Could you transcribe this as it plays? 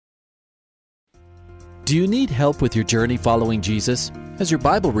Do you need help with your journey following Jesus? Has your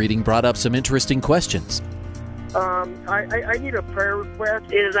Bible reading brought up some interesting questions? I need a prayer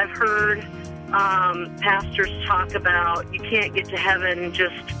request. I've heard pastors talk about you can't get to heaven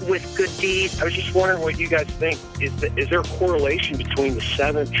just with good deeds. I was just wondering what you guys think. Is there a correlation between the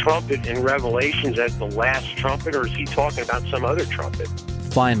seventh trumpet in Revelations as the last trumpet, or is he talking about some other trumpet?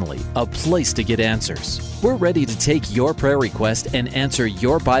 Finally, a place to get answers. We're ready to take your prayer request and answer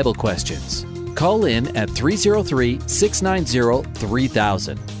your Bible questions. Call in at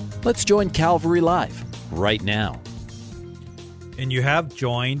 303-690-3000. Let's join Calvary Live right now. And you have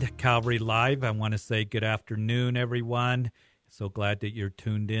joined Calvary Live. I want to say good afternoon, everyone. So glad that you're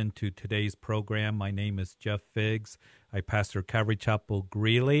tuned in to today's program. My name is Jeff Figs. I pastor Calvary Chapel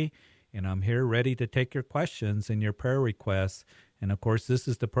Greeley, and I'm here ready to take your questions and your prayer requests. And, of course, this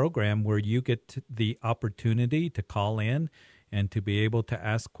is the program where you get the opportunity to call in and to be able to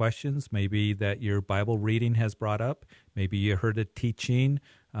ask questions, maybe that your Bible reading has brought up. Maybe you heard a teaching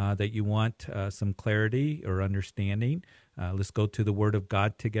that you want some clarity or understanding. Let's go to the Word of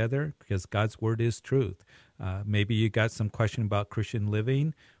God together, because God's Word is truth. Maybe you got some question about Christian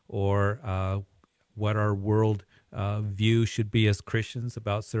living, or what our world view should be as Christians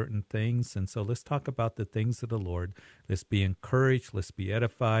about certain things. And so let's talk about the things of the Lord. Let's be encouraged. Let's be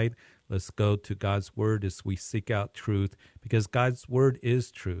edified. Let's go to God's Word as we seek out truth, because God's Word is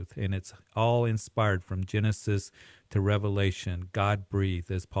truth, and it's all inspired from Genesis to Revelation. God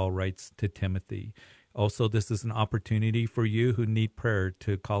breathed, as Paul writes to Timothy. Also, this is an opportunity for you who need prayer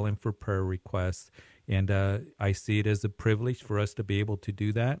to call in for prayer requests. And I see it as a privilege for us to be able to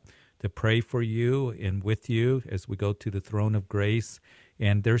do that, to pray for you and with you as we go to the throne of grace.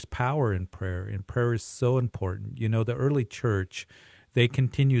 And there's power in prayer, and prayer is so important. You know, the early church, they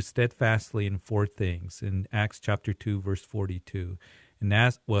continued steadfastly in four things in Acts chapter 2, verse 42. And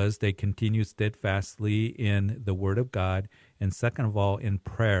that was they continued steadfastly in the Word of God, and second of all, in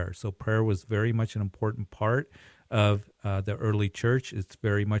prayer. So prayer was very much an important part of the early church. It's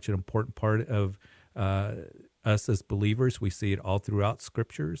very much an important part of us as believers. We see it all throughout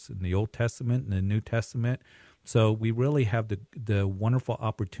Scriptures, in the Old Testament and the New Testament. So we really have the wonderful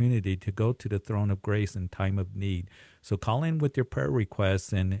opportunity to go to the throne of grace in time of need. So call in with your prayer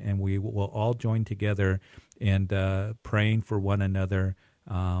requests, and we will all join together and praying for one another.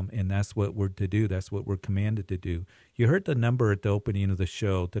 And that's what we're to do. That's what we're commanded to do. You heard the number at the opening of the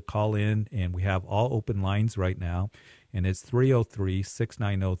show to call in, and we have all open lines right now. And it's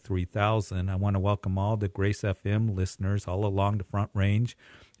 303-690-3000. I want to welcome all the Grace FM listeners all along the Front Range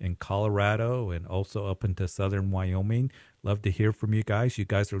in Colorado and also up into southern Wyoming. Love to hear from you guys. You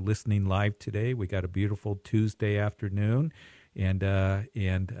guys are listening live today. We got a beautiful Tuesday afternoon, and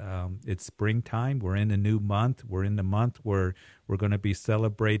it's springtime. We're in a new month. We're in the month where we're going to be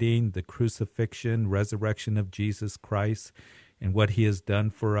celebrating the crucifixion, resurrection of Jesus Christ, and what he has done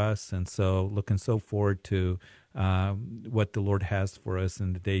for us. And so looking so forward to what the Lord has for us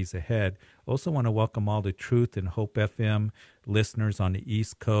in the days ahead. Also want to welcome all the Truth and Hope FM listeners on the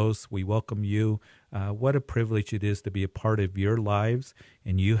East Coast. We welcome you. What a privilege it is to be a part of your lives,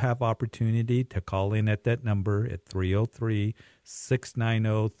 and you have opportunity to call in at that number at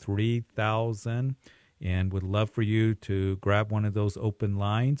 303-690-3000, and would love for you to grab one of those open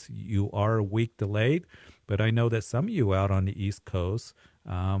lines. You are a week delayed, but I know that some of you out on the East Coast,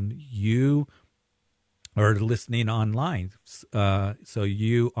 you are listening online. So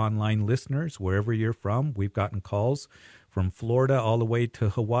you online listeners, wherever you're from, we've gotten calls from Florida all the way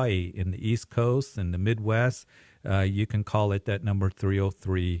to Hawaii in the East Coast and the Midwest. You can call at that number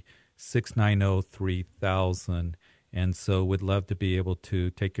 303-690-3000. And so we'd love to be able to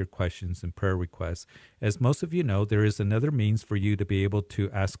take your questions and prayer requests. As most of you know, there is another means for you to be able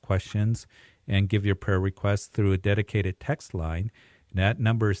to ask questions and give your prayer requests through a dedicated text line. That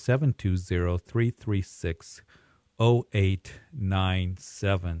number is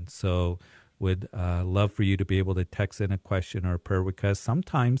 720-336-0897. So would love for you to be able to text in a question or a prayer request.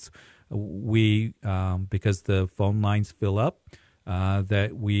 Sometimes we, because the phone lines fill up,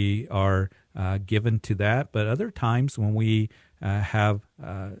 that we are given to that. But other times when we have,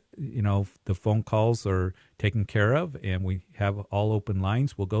 the phone calls are taken care of and we have all open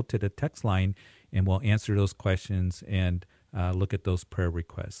lines, we'll go to the text line and we'll answer those questions and look at those prayer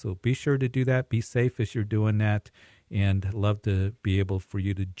requests. So be sure to do that. Be safe as you're doing that, and love to be able for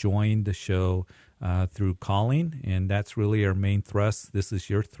you to join the show through calling. And that's really our main thrust. This is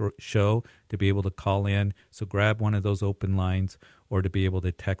your show, to be able to call in. So grab one of those open lines, or to be able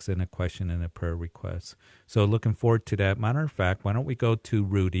to text in a question and a prayer request. So looking forward to that. Matter of fact, why don't we go to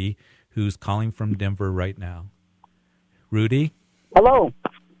Rudy, who's calling from Denver right now. Rudy? Hello.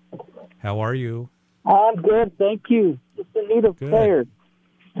 How are you? I'm good, thank you. Just in need of prayer.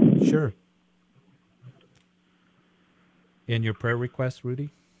 Sure. And your prayer request, Rudy?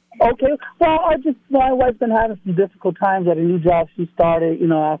 Okay, well, my wife's been having some difficult times at a new job she started,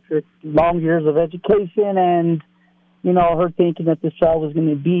 after long years of education, and, her thinking that this job was going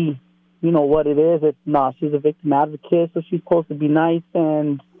to be, what it is. It's not. She's a victim advocate, so she's supposed to be nice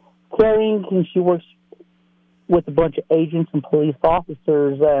and caring, and she works with a bunch of agents and police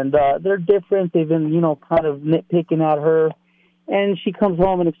officers, and they're different. They've been, kind of nitpicking at her, and she comes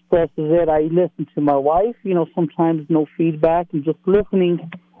home and expresses it. I listen to my wife, sometimes no feedback, and just listening,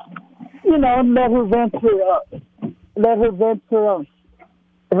 and let her vent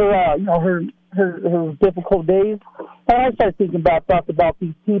her difficult days. And I start thinking thoughts about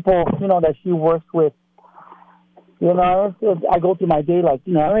these people, that she works with. I go through my day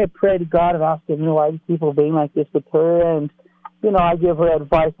I pray to God and ask him, why these people are being like this with her, and I give her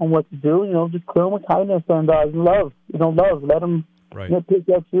advice on what to do. Just kill them with kindness and love. Love. Let them nitpick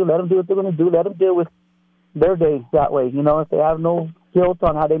at you. Let them do what they're going to do. Let them deal with their days that way. If they have no guilt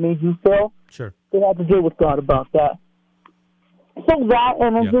on how they made you feel, sure, they have to deal with God about that. So that,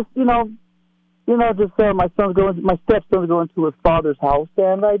 and then just my stepson's going to his father's house,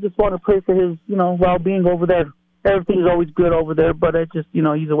 and I just want to pray for his well-being over there. Everything's always good over there, but I just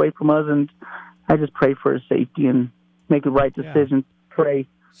he's away from us, and I just pray for his safety and make the right decisions. Pray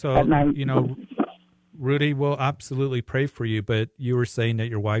at night. Rudy, we'll absolutely pray for you, but you were saying that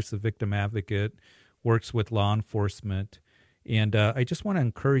your wife's a victim advocate, works with law enforcement, and I just want to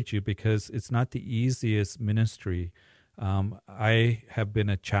encourage you because it's not the easiest ministry. I have been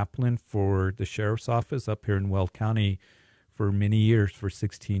a chaplain for the sheriff's office up here in Weld County for many years, for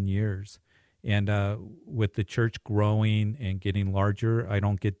 16 years. And with the church growing and getting larger, I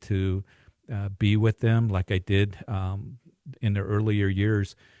don't get to be with them like I did in the earlier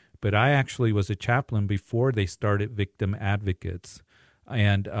years. But I actually was a chaplain before they started Victim Advocates.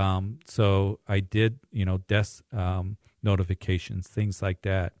 And so I did, death notifications, things like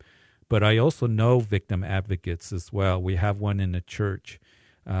that. But I also know victim advocates as well. We have one in the church,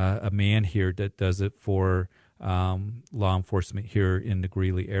 a man here that does it for law enforcement here in the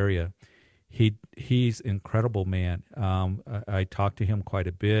Greeley area. He's an incredible man. I talk to him quite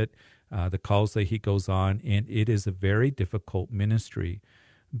a bit, the calls that he goes on, and it is a very difficult ministry.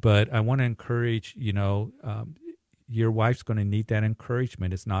 But I want to encourage, your wife's going to need that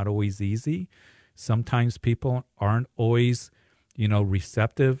encouragement. It's not always easy. Sometimes people aren't always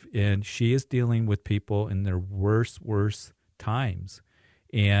receptive, and she is dealing with people in their worst times.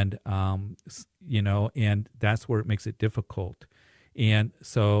 And, and that's where it makes it difficult. And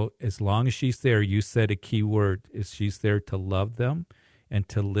so as long as she's there, you said a key word, is she's there to love them and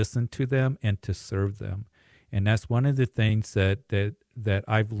to listen to them and to serve them. And that's one of the things that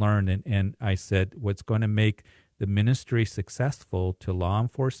I've learned. And I said, what's going to make the ministry successful to law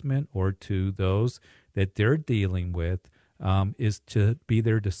enforcement or to those that they're dealing with is to be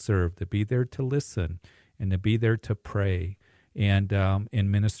there to serve, to be there to listen, and to be there to pray and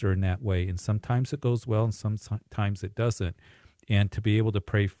minister in that way. And sometimes it goes well, and sometimes it doesn't. And to be able to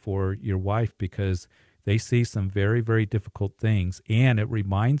pray for your wife because they see some very, very difficult things. And it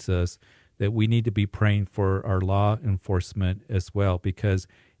reminds us that we need to be praying for our law enforcement as well, because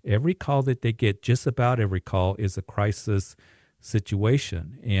every call that they get, just about every call, is a crisis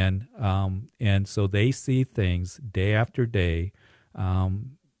situation, and so they see things day after day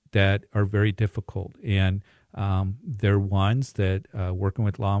that are very difficult, and they're ones that working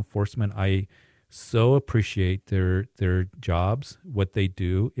with law enforcement, I so appreciate their jobs, what they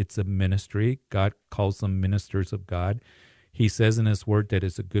do. It's a ministry. God calls them ministers of God. He says in His Word that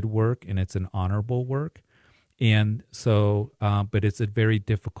it's a good work and it's an honorable work, and so but it's a very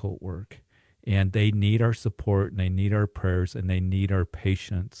difficult work. And they need our support, and they need our prayers, and they need our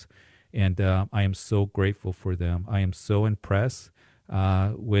patience. And I am so grateful for them. I am so impressed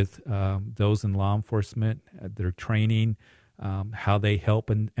with those in law enforcement, their training, how they help.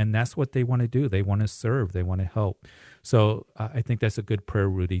 And that's what they want to do. They want to serve. They want to help. So I think that's a good prayer,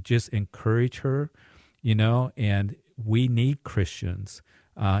 Rudy. Just encourage her, and we need Christians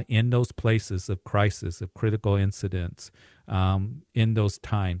in those places of crisis, of critical incidents, in those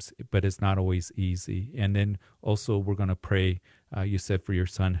times, but it's not always easy. And then also we're going to pray, you said, for your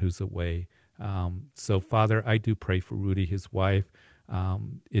son who's away. So, Father, I do pray for Rudy, his wife.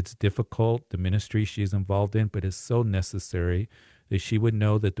 It's difficult, the ministry she's involved in, but it's so necessary that she would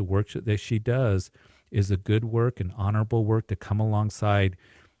know that the work that she does is a good work, an honorable work to come alongside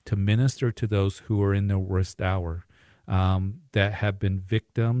to minister to those who are in their worst hour. That have been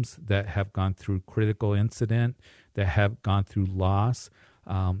victims, that have gone through critical incident, that have gone through loss.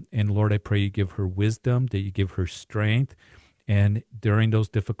 And Lord, I pray you give her wisdom, that you give her strength. And during those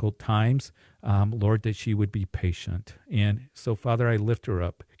difficult times, Lord, that she would be patient. And so, Father, I lift her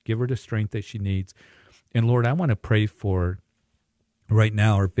up. Give her the strength that she needs. And Lord, I want to pray for right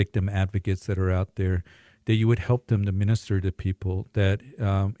now our victim advocates that are out there, that you would help them to minister to people that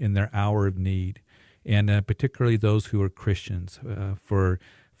in their hour of need, and particularly those who are Christians. For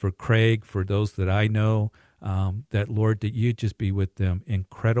Craig, for those that I know, that, Lord, that you just be with them.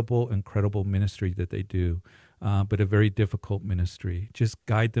 Incredible ministry that they do. But a very difficult ministry. Just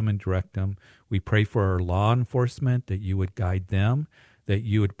guide them and direct them. We pray for our law enforcement, that you would guide them, that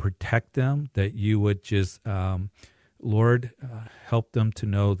you would protect them, that you would just, Lord, help them to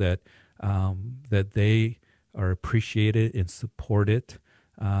know that that they are appreciated and supported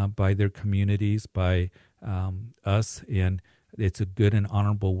by their communities, by us, and it's a good and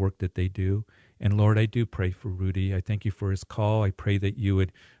honorable work that they do. And Lord, I do pray for Rudy. I thank you for his call. I pray that you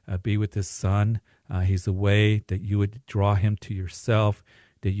would be with his son. He's away, that you would draw him to yourself,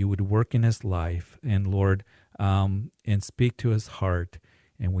 that you would work in his life, and Lord, and speak to his heart.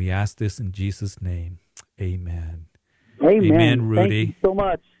 And we ask this in Jesus' name. Amen. Amen, Rudy. Thank you so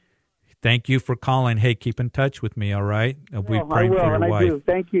much. Thank you for calling. Hey, keep in touch with me, all right? We'll be praying for your wife. I do.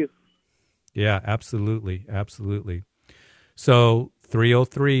 Thank you. Yeah, absolutely. So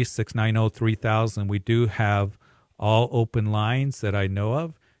 303-690-3000. We do have all open lines that I know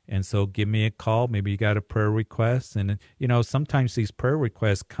of. And so give me a call. Maybe you got a prayer request. And, sometimes these prayer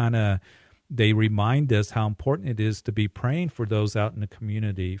requests they remind us how important it is to be praying for those out in the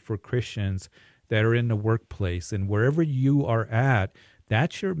community, for Christians that are in the workplace. And wherever you are at,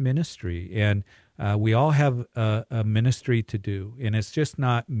 that's your ministry. And we all have a ministry to do. And it's just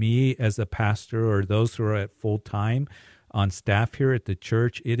not me as a pastor or those who are at full time on staff here at the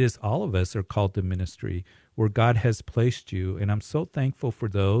church. It is all of us are called to ministry where God has placed you. And I'm so thankful for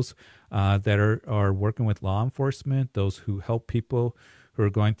those that are working with law enforcement, those who help people who are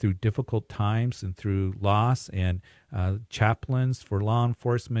going through difficult times and through loss, and chaplains for law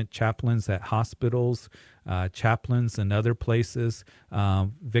enforcement, chaplains at hospitals, chaplains in other places,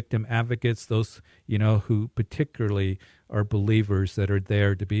 victim advocates, those, who particularly are believers that are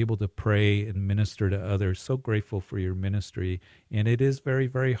there to be able to pray and minister to others. So grateful for your ministry. And it is very,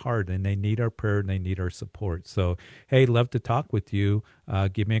 very hard, and they need our prayer and they need our support. So, hey, love to talk with you.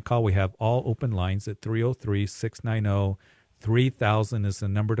 Give me a call. We have all open lines at 303-690-3000 is the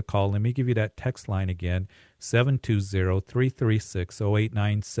number to call. Let me give you that text line again,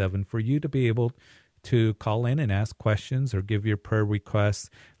 720-336-0897, for you to be able to call in and ask questions or give your prayer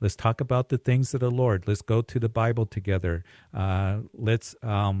requests. Let's talk about the things of the Lord. Let's go to the Bible together. Let's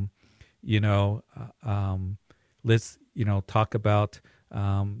talk about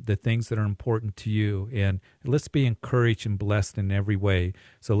the things that are important to you, and let's be encouraged and blessed in every way.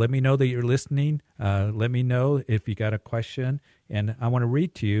 So let me know that you're listening. Let me know if you got a question, and I want to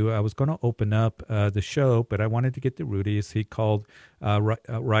read to you. I was going to open up the show, but I wanted to get to Rudy as he called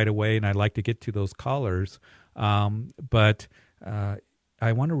right away, and I'd like to get to those callers. But I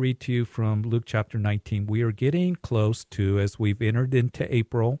want to read to you from Luke chapter 19. We are getting close to, as we've entered into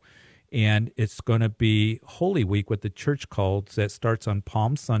April, and it's going to be Holy Week, what the church calls. That starts on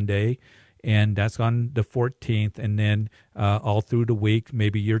Palm Sunday, and that's on the 14th. And then all through the week,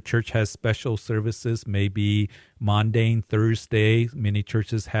 maybe your church has special services, maybe Maundy, Thursday. Many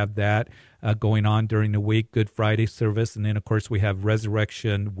churches have that going on during the week, Good Friday service. And then, of course, we have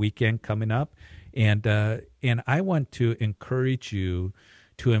Resurrection Weekend coming up. And I want to encourage you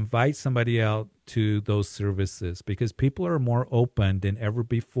to invite somebody out to those services, because people are more open than ever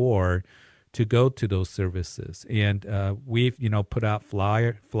before to go to those services. And we've, put out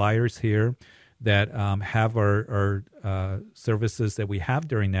flyers here that have our services that we have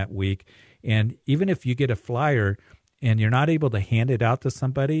during that week. And even if you get a flyer and you're not able to hand it out to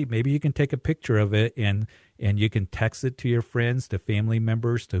somebody, maybe you can take a picture of it and you can text it to your friends, to family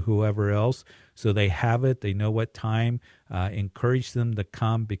members, to whoever else, so they have it, they know what time. Encourage them to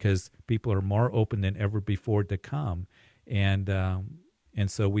come, because people are more open than ever before to come. And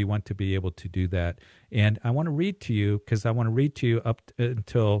so we want to be able to do that. And I want to read to you, because I want to read to you up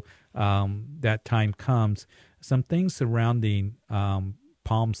until that time comes, some things surrounding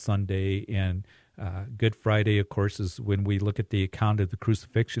Palm Sunday and Good Friday, of course, is when we look at the account of the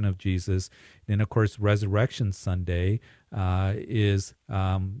crucifixion of Jesus. Then, of course, Resurrection Sunday is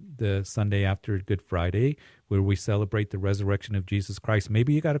the Sunday after Good Friday, where we celebrate the resurrection of Jesus Christ.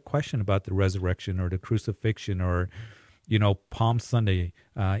 Maybe you got a question about the resurrection or the crucifixion or, Palm Sunday,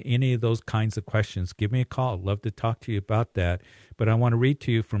 any of those kinds of questions. Give me a call. I'd love to talk to you about that. But I want to read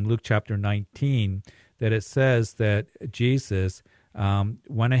to you from Luke chapter 19 that it says that Jesus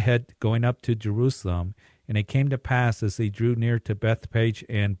went ahead going up to Jerusalem. And it came to pass as they drew near to Bethphage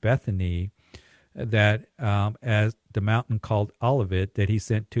and Bethany, that as the mountain called Olivet, that he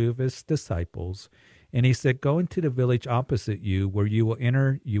sent 2 of his disciples. And he said, go into the village opposite you, where you will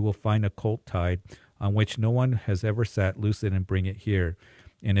enter, you will find a colt tied, on which no one has ever sat. Loose it and bring it here.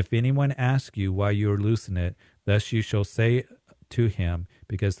 And if anyone asks you why you are loosing it, thus you shall say to him,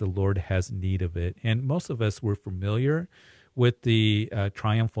 because the Lord has need of it. And most of us were familiar with the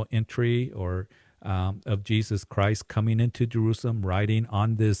triumphal entry or of Jesus Christ coming into Jerusalem, riding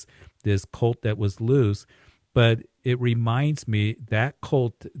on this colt that was loose. But it reminds me that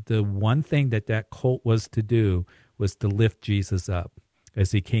colt, the one thing that colt was to do was to lift Jesus up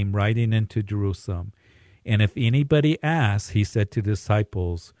as he came riding into Jerusalem. And if anybody asks, he said to the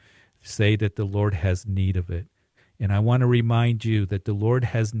disciples, say that the Lord has need of it. And I want to remind you that the Lord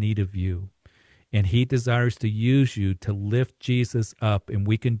has need of you. And he desires to use you to lift Jesus up. And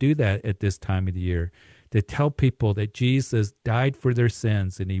we can do that at this time of the year, to tell people that Jesus died for their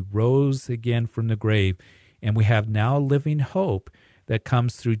sins and he rose again from the grave. And we have now a living hope that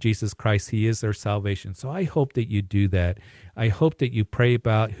comes through Jesus Christ. He is our salvation. So I hope that you do that. I hope that you pray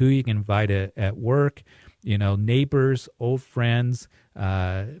about who you can invite at work, neighbors, old friends,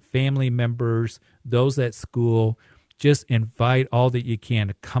 family members, those at school. Just invite all that you can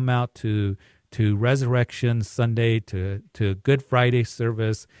to come out to Resurrection Sunday, to Good Friday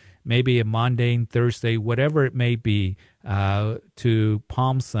service, maybe a Maundy, Thursday, whatever it may be, to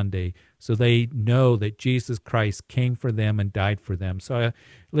Palm Sunday, so they know that Jesus Christ came for them and died for them. So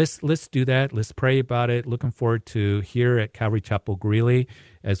let's do that. Let's pray about it. Looking forward to here at Calvary Chapel Greeley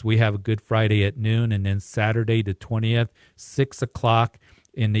as we have a Good Friday at noon, and then Saturday the 20th, 6 o'clock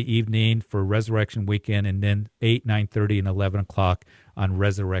in the evening for Resurrection Weekend, and then 8, 9:30, and 11 o'clock on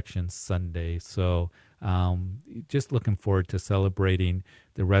Resurrection Sunday. So just looking forward to celebrating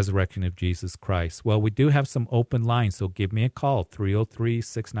the resurrection of Jesus Christ. Well, we do have some open lines, so give me a call,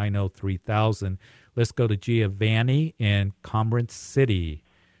 303-690-3000. Let's go to Giovanni in Commerce City.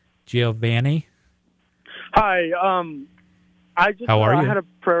 Giovanni? Hi. How are you? I had a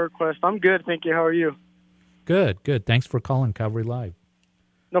prayer request. I'm good, thank you. How are you? Good. Thanks for calling Calvary Live.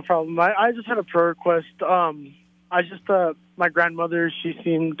 No problem. I just had a prayer request. My grandmother, she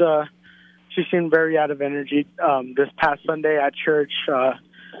seemed very out of energy. This past Sunday at church,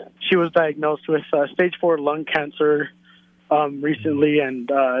 she was diagnosed with stage 4 lung cancer recently,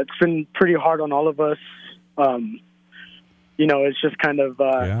 and it's been pretty hard on all of us. It's just kind of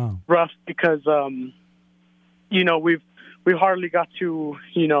rough because we hardly got to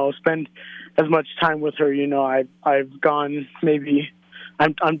spend as much time with her. I've gone maybe.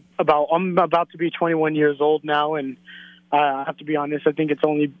 I'm about to be 21 years old now, and I have to be honest. I think it's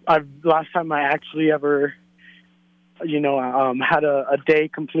only last time I actually ever, had a day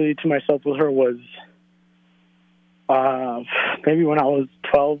completely to myself with her was maybe when I was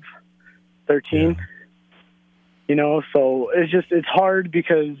 12, 13. Yeah. So it's hard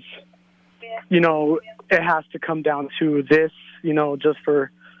because it has to come down to this, just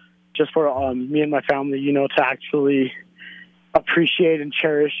for me and my family, to actually appreciate and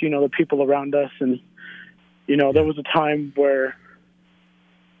cherish, the people around us. And, there was a time where,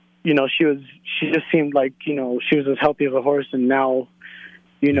 she just seemed like, she was as healthy as a horse. And now,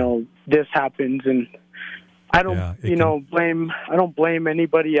 this happens. And I don't, blame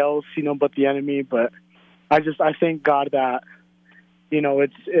anybody else, but the enemy. But I thank God that,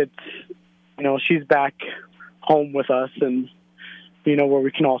 she's back home with us and, where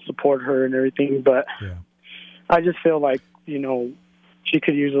we can all support her and everything. But I just feel like, she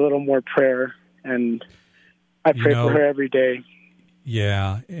could use a little more prayer, and I pray for her every day.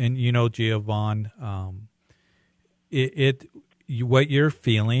 Yeah, and Giovanni, what you're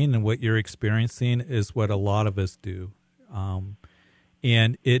feeling and what you're experiencing is what a lot of us do,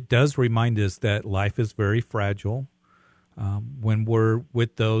 and it does remind us that life is very fragile. When we're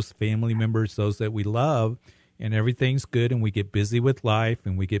with those family members, those that we love, and everything's good, and we get busy with life,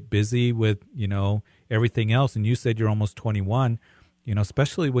 and we get busy with everything else. And you said you're almost 21.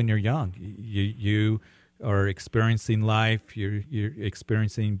 Especially when you're young, you are experiencing life. You're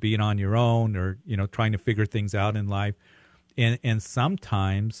experiencing being on your own, or trying to figure things out in life. And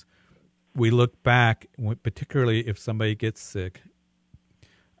sometimes we look back, particularly if somebody gets sick.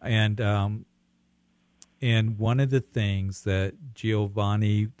 And one of the things that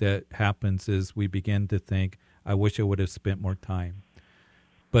Giovanni that happens is we begin to think, I wish I would have spent more time.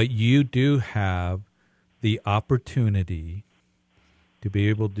 But you do have the opportunity to be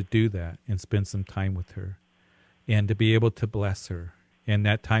able to do that and spend some time with her and to be able to bless her. And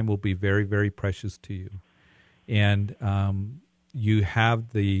that time will be very, very precious to you. And you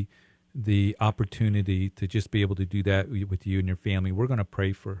have the opportunity to just be able to do that with you and your family, we're going to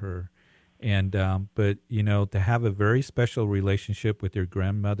pray for her. And but to have a very special relationship with your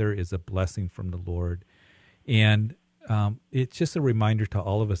grandmother is a blessing from the Lord. And it's just a reminder to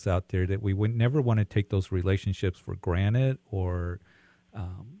all of us out there that we would never want to take those relationships for granted, or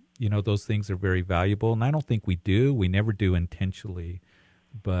those things are very valuable. And I don't think we do. We never do intentionally.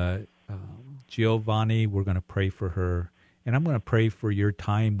 But Giovanni, we're going to pray for her. And I'm going to pray for your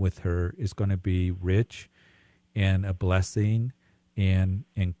time with her is going to be rich and a blessing and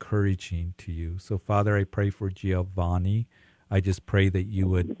encouraging to you. So, Father, I pray for Giovanni. I just pray that you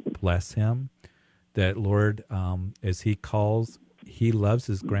would bless him, that, Lord, as he calls, he loves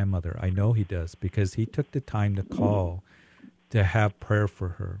his grandmother. I know he does, because he took the time to call to have prayer for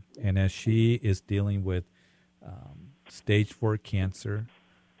her. And as she is dealing with stage 4 cancer,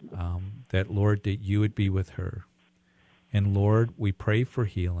 that, Lord, that you would be with her. And, Lord, we pray for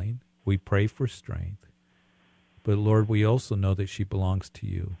healing. We pray for strength. But, Lord, we also know that she belongs to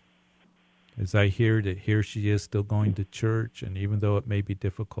you. As I hear that here she is still going to church, and even though it may be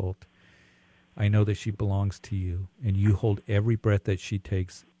difficult, I know that she belongs to you, and you hold every breath that she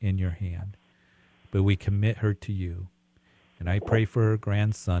takes in your hand. But we commit her to you. And I pray for her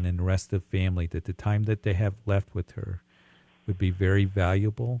grandson and the rest of the family, that the time that they have left with her would be very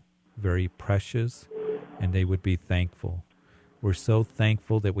valuable, very precious, and they would be thankful. We're so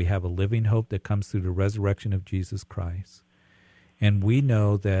thankful that we have a living hope that comes through the resurrection of Jesus Christ. And we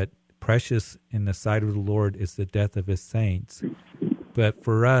know that precious in the sight of the Lord is the death of his saints. But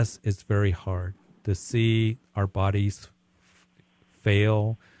for us, it's very hard to see our bodies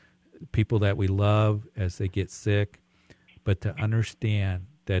fail, people that we love as they get sick, but to understand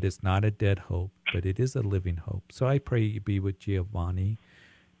that it's not a dead hope, but it is a living hope. So I pray you be with Giovanni,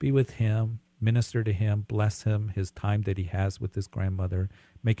 be with him, minister to him, bless him, his time that he has with his grandmother,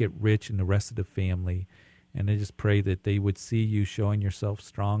 make it rich in the rest of the family. And I just pray that they would see you showing yourself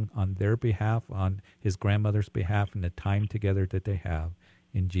strong on their behalf, on his grandmother's behalf, and the time together that they have.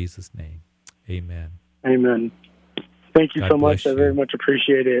 In Jesus' name, amen. Amen. Thank you God so much. bless I very you. much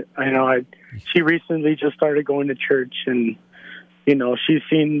appreciate it. I know she recently just started going to church, and, she's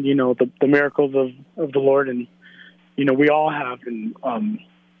seen, the miracles of the Lord, and, we all have. And,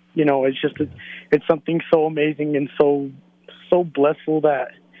 it's just, it's something so amazing and so blissful that,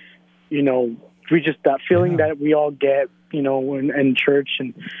 that feeling that we all get, in church.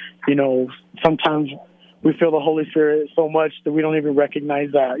 And, sometimes we feel the Holy Spirit so much that we don't even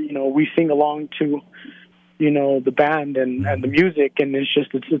recognize that, we sing along to, the band and the music, and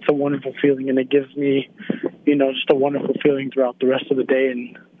it's a wonderful feeling, and it gives me, just a wonderful feeling throughout the rest of the day.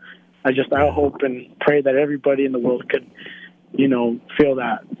 And I hope and pray that everybody in the world could, feel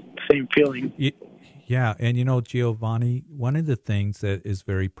that same feeling. Yeah, and Giovanni, one of the things that is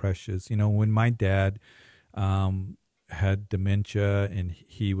very precious, when my dad had dementia and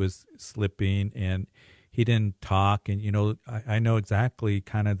he was slipping and he didn't talk, and I know exactly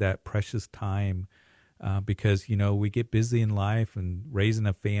kind of that precious time because we get busy in life and raising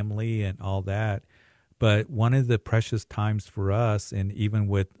a family and all that. But one of the precious times for us, and even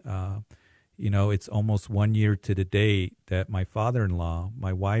with it's almost 1 year to the date that my father-in-law,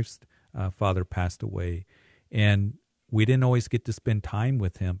 my wife's father, passed away, and we didn't always get to spend time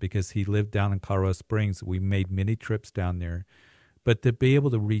with him because he lived down in Colorado Springs. We made many trips down there, but to be able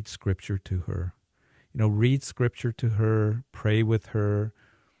to read Scripture to her, read Scripture to her, pray with her,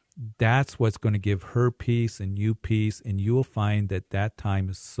 that's what's going to give her peace and you peace, and you will find that time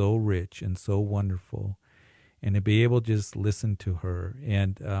is so rich and so wonderful. And to be able to just listen to her,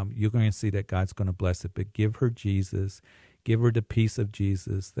 and you're going to see that God's going to bless it. But give her Jesus, give her the peace of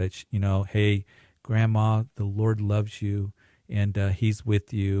Jesus. That hey, Grandma, the Lord loves you, and He's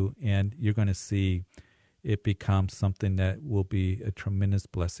with you, and you're going to see it become something that will be a tremendous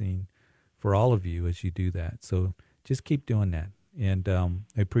blessing for all of you as you do that. So just keep doing that, and I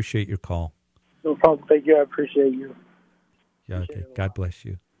appreciate your call. No problem. Thank you. I appreciate you. Yeah. Okay. God bless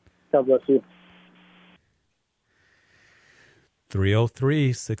you. God bless you.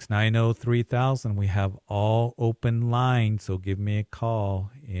 303-690-3000. We have all open lines, so give me a call,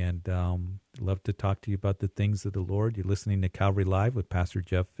 and love to talk to you about the things of the Lord. You're listening to Calvary Live with Pastor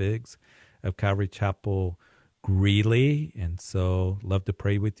Jeff Figs of Calvary Chapel, Greeley, and so love to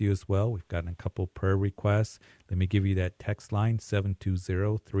pray with you as well. We've gotten a couple prayer requests. Let me give you that text line,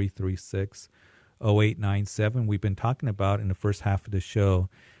 720-336-0897. We've been talking about in the first half of the show,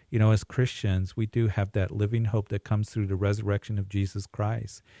 as Christians, we do have that living hope that comes through the resurrection of Jesus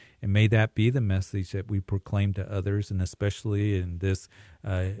Christ. And may that be the message that we proclaim to others, and especially in this,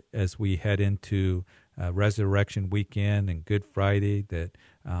 as we head into Resurrection Weekend and Good Friday, that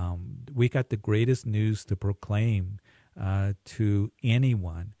we got the greatest news to proclaim to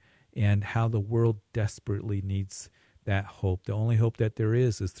anyone, and how the world desperately needs that hope. The only hope that there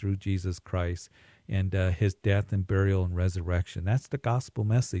is through Jesus Christ and his death and burial and resurrection. That's the gospel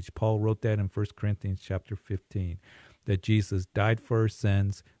message. Paul wrote that in 1 Corinthians chapter 15, that Jesus died for our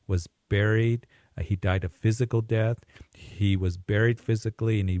sins, was buried. He died a physical death. He was buried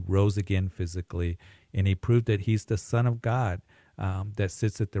physically, and he rose again physically. And he proved that he's the Son of God that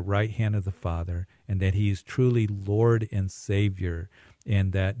sits at the right hand of the Father, and that he is truly Lord and Savior,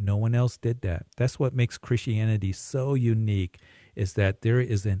 and that no one else did that. That's what makes Christianity so unique, is that there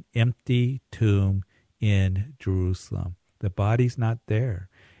is an empty tomb in Jerusalem. The body's not there.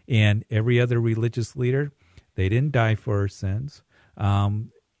 And every other religious leader, they didn't die for our sins.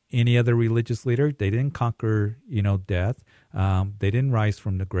 Any other religious leader, they didn't conquer, death. They didn't rise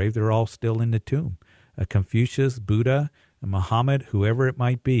from the grave. They're all still in the tomb. Confucius, Buddha, Muhammad, whoever it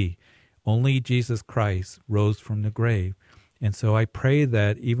might be, only Jesus Christ rose from the grave. And so I pray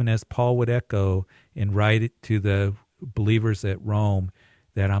that even as Paul would echo and write it to the believers at Rome,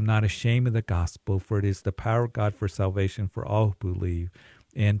 that I'm not ashamed of the gospel, for it is the power of God for salvation for all who believe.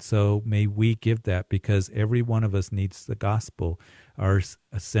 And so may we give that, because every one of us needs the gospel. Our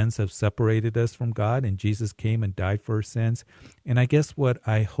sins have separated us from God, and Jesus came and died for our sins. And I guess what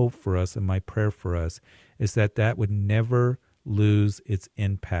I hope for us, and my prayer for us, is that that would never lose its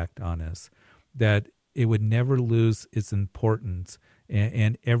impact on us, that it would never lose its importance,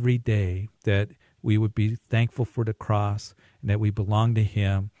 and every day that we would be thankful for the cross, and that we belong to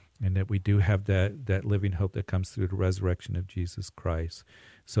him, and that we do have that living hope that comes through the resurrection of Jesus Christ.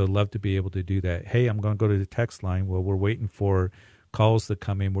 So I'd love to be able to do that. Hey, I'm going to go to the text line. Well, we're waiting for calls to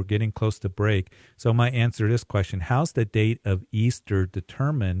come in. We're getting close to break. So I might answer this question. How's the date of Easter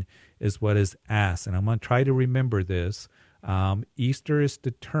determined is what is asked. And I'm going to try to remember this. Easter is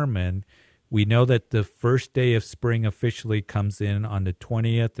determined. We know that the first day of spring officially comes in on the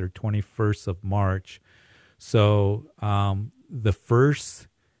 20th or 21st of March. So the first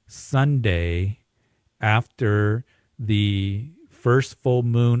Sunday after the first full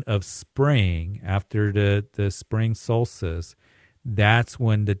moon of spring, after the spring solstice, that's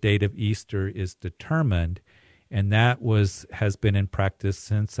when the date of Easter is determined. And that has been in practice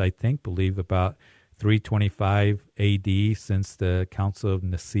since, I believe about 325 AD, since the Council of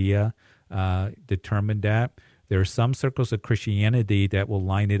Nicaea determined that. There are some circles of Christianity that will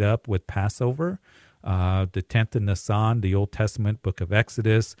line it up with Passover, the 10th of Nisan, the Old Testament book of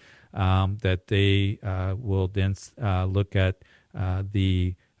Exodus, that they will then look at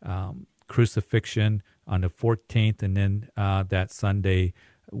the crucifixion on the 14th, and then that Sunday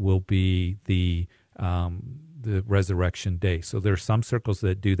will be the resurrection day. So there are some circles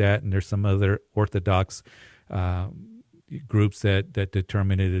that do that, and there's some other Orthodox groups that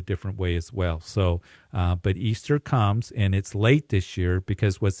determine it a different way as well. So, but Easter comes, and it's late this year,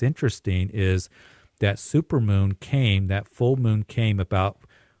 because what's interesting is that supermoon came, that full moon came about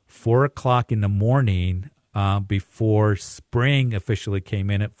 4 o'clock in the morning before spring officially came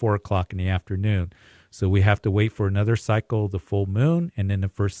in at 4 o'clock in the afternoon. So we have to wait for another cycle of the full moon, and then the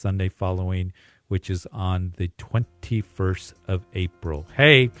first Sunday following, which is on the 21st of April.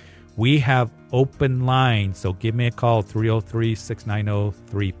 Hey, we have open lines, so give me a call,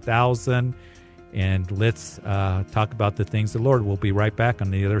 303-690-3000, and let's talk about the things of the Lord. We'll be right back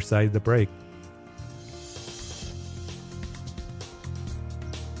on the other side of the break.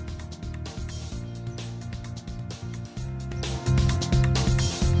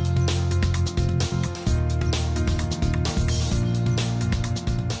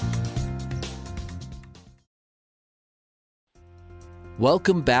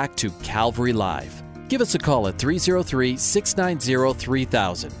 Welcome back to Calvary Live. Give us a call at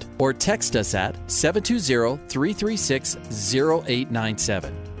 303-690-3000 or text us at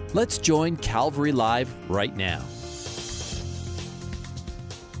 720-336-0897. Let's join Calvary Live right now.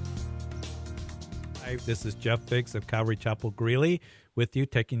 Hi, this is Jeff Figs of Calvary Chapel Greeley with you,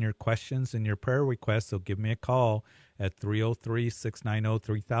 taking your questions and your prayer requests. So give me a call at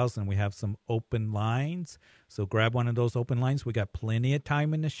 303-690-3000. We have some open lines, so grab one of those open lines. We got plenty of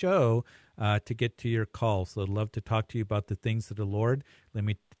time in the show to get to your call, so I'd love to talk to you about the things of the Lord. Let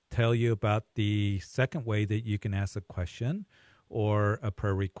me tell you about the second way that you can ask a question or a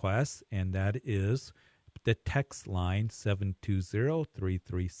prayer request, and that is the text line,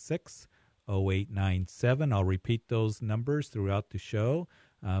 720-336-0897. I'll repeat those numbers throughout the show,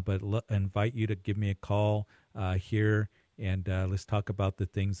 but invite you to give me a call here, and let's talk about the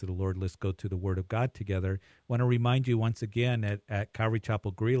things of the Lord. Let's go to the Word of God together. I want to remind you once again at Calvary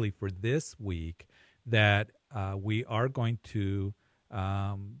Chapel Greeley for this week that we are going to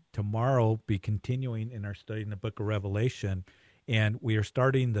tomorrow be continuing in our study in the book of Revelation. And we are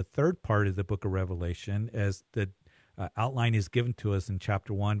starting the third part of the book of Revelation as the outline is given to us in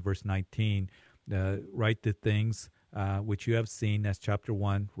chapter 1, verse 19. Write the things which you have seen, that's chapter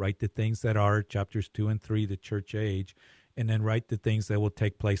 1. Write the things that are, chapters 2 and 3, the church age. And then write the things that will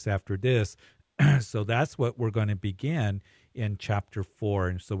take place after this. So that's what we're going to begin in chapter 4.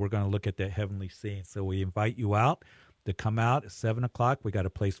 And so we're going to look at that heavenly scene. So we invite you out to come out at 7 o'clock. We got a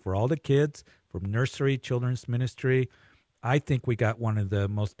place for all the kids from nursery, children's ministry. I think we got one of the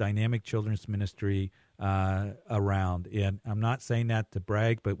most dynamic children's ministry around. And I'm not saying that to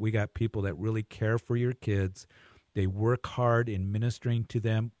brag, but we got people that really care for your kids. They work hard in ministering to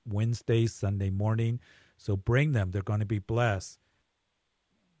them Wednesday, Sunday morning. So bring them. They're going to be blessed.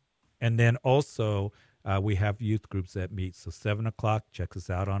 And then also we have youth groups that meet. So 7 o'clock, check us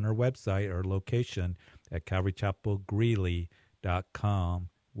out on our website, our location at CalvaryChapelGreeley.com.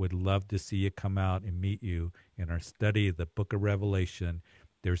 Would love to see you come out and meet you in our study of the book of Revelation.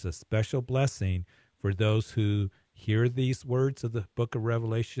 There's a special blessing for those who hear these words of the book of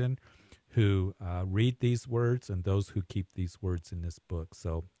Revelation, who read these words, and those who keep these words in this book.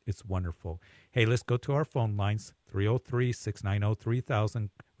 So it's wonderful. Hey, let's go to our phone lines,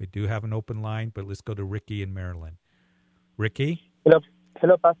 303-690-3000. We do have an open line, but let's go to Ricky in Maryland. Ricky? Hello,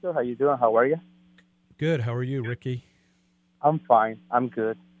 Pastor. How you doing? How are you? Good. How are you, Ricky? I'm fine. I'm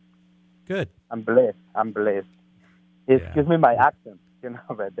good. Good. I'm blessed. Excuse me my accent,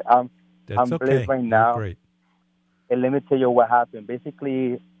 but I'm okay. blessed right now. Great. And let me tell you what happened.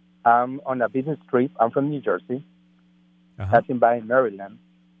 Basically, I'm on a business trip. I'm from New Jersey, passing by Maryland,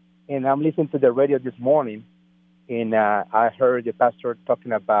 and I'm listening to the radio this morning, and I heard the pastor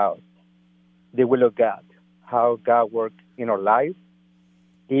talking about the will of God, how God works in our lives,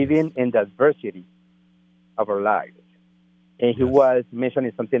 even in the adversity of our lives. And he was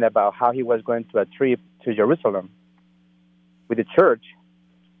mentioning something about how he was going to a trip to Jerusalem with the church.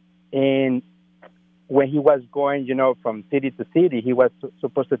 And when he was going, from city to city, he was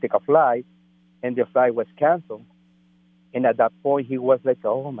supposed to take a flight, and the flight was canceled. And at that point, he was like,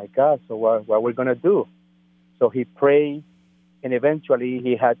 oh, my God, so what are we going to do? So he prayed, and eventually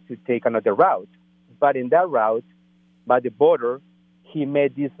he had to take another route. But in that route, by the border, he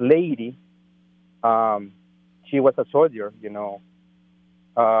met this lady. She was a soldier,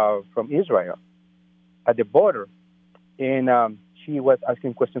 from Israel at the border. And she was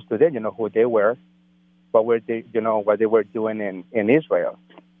asking questions to them, who they were, what were they, what they were doing in Israel.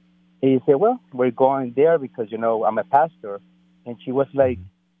 And he said, well, we're going there because, I'm a pastor. And she was like,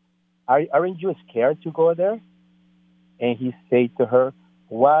 aren't you scared to go there? And he said to her,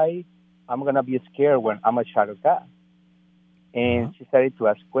 why I'm going to be scared when I'm a child of God? And she started to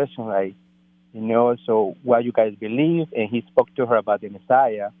ask questions like, so what you guys believe? And he spoke to her about the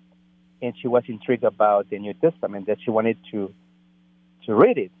Messiah, and she was intrigued about the New Testament, that she wanted to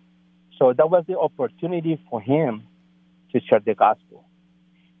read it. So that was the opportunity for him to share the gospel.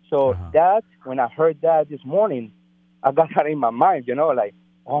 So that, when I heard that this morning, I got that in my mind, like,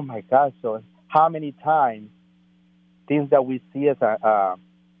 oh my God, so how many times things that we see as an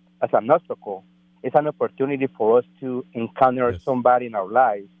obstacle, it's an opportunity for us to encounter somebody in our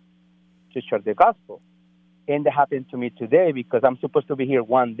lives to share the gospel. And that happened to me today because I'm supposed to be here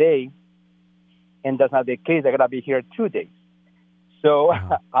one day, and that's not the case. I got to be here 2 days. So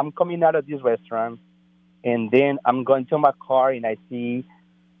I'm coming out of this restaurant, and then I'm going to my car, and I see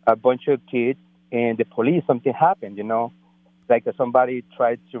a bunch of kids, and the police, something happened, like somebody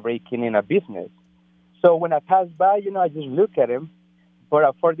tried to break in a business. So when I passed by, I just look at him,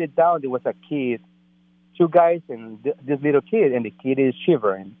 but further down, there was a kid, 2 guys, and this little kid, and the kid is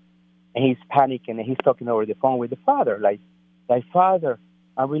shivering. And he's panicking, and he's talking over the phone with the father, like, Father,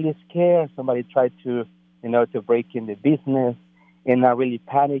 I'm really scared. Somebody tried to, to break in the business, and I'm really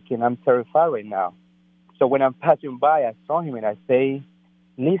panicking. I'm terrified right now. So when I'm passing by, I saw him, and I say,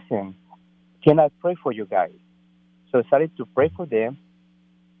 listen, can I pray for you guys? So I started to pray for them,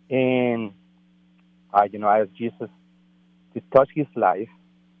 and I asked Jesus to touch his life,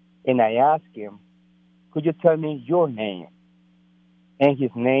 and I asked him, could you tell me your name? And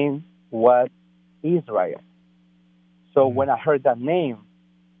his name was Israel. So when I heard that name,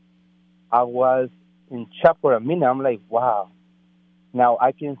 I was in shock for a minute. I'm like, wow. Now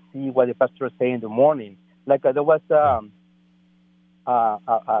I can see what the pastor was saying in the morning. Like there was a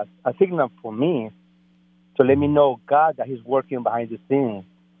signal for me to let me know God that he's working behind the scenes,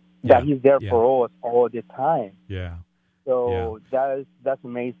 that he's there for us all the time. Yeah. So that's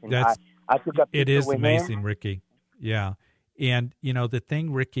amazing. I took a picture it is with amazing, him. Ricky. Yeah. And, the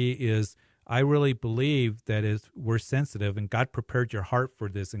thing, Ricky, is I really believe that we're sensitive, and God prepared your heart for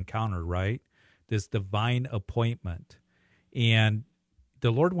this encounter, right? This divine appointment. And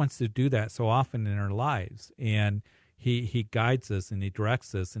the Lord wants to do that so often in our lives. And He guides us and He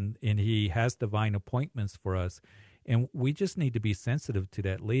directs us, and He has divine appointments for us. And we just need to be sensitive to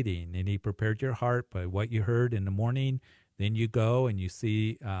that leading. And He prepared your heart by what you heard in the morning. Then you go and you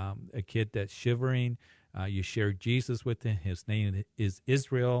see a kid that's shivering. You share Jesus with him. His name is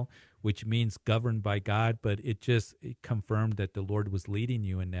Israel, which means governed by God. But it confirmed that the Lord was leading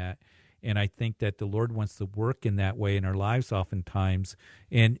you in that. And I think that the Lord wants to work in that way in our lives oftentimes.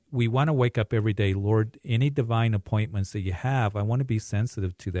 And we want to wake up every day, Lord, any divine appointments that you have, I want to be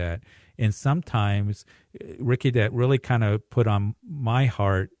sensitive to that. And sometimes, Ricky, that really kind of put on my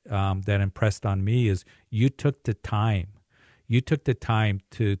heart, that impressed on me, is you took the time. You took the time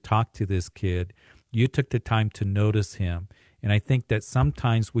to talk to this kid. You took the time to notice him. And I think that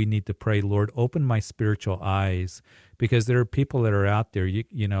sometimes we need to pray, Lord, open my spiritual eyes, because there are people that are out there,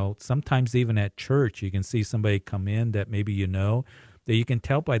 you know, sometimes even at church, you can see somebody come in that maybe that you can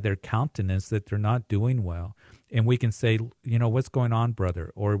tell by their countenance that they're not doing well. And we can say, you know, what's going on,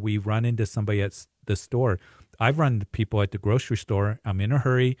 brother? Or we run into somebody at the store. I've run into people at the grocery store. I'm in a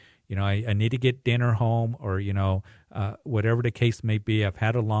hurry. You know, I need to get dinner home, or, you know, whatever the case may be. I've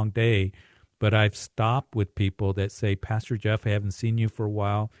had a long day. But I've stopped with people that say, Pastor Jeff, I haven't seen you for a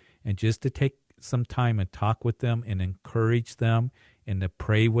while. And just to take some time and talk with them and encourage them and to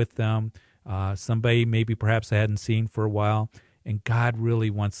pray with them. Somebody maybe perhaps I hadn't seen for a while. And God really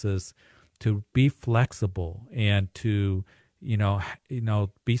wants us to be flexible and to, you know,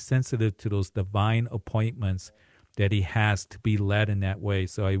 be sensitive to those divine appointments that He has to be led in that way.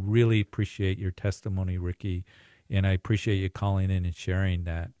 So I really appreciate your testimony, Ricky. And I appreciate you calling in and sharing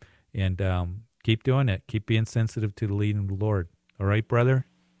that. And keep doing it. Keep being sensitive to the leading of the Lord. All right, brother?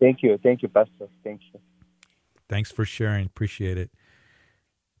 Thank you. Thank you, Pastor. Thank you. Thanks for sharing. Appreciate it.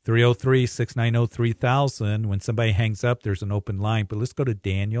 303-690-3000. When somebody hangs up, there's an open line. But let's go to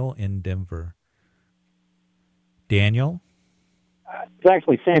Daniel in Denver. Daniel? It's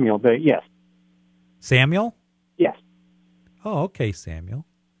actually Samuel, but yes. Samuel? Yes. Oh, okay, Samuel.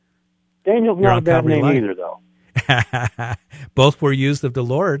 Daniel's not a bad name either, though. Both were used of the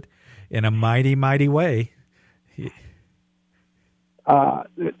Lord in a mighty, mighty way.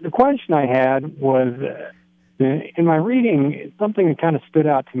 The question I had was, in my reading, something that kind of stood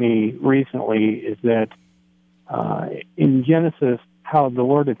out to me recently is that in Genesis, how the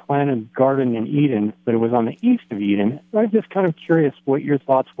Lord had planted a garden in Eden, but it was on the east of Eden. I was just kind of curious what your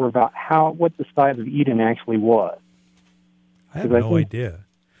thoughts were about what the size of Eden actually was. I have no idea.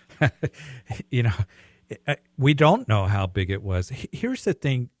 You know, we don't know how big it was. Here's the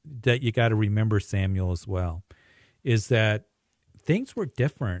thing that you got to remember, Samuel, as well, is that things were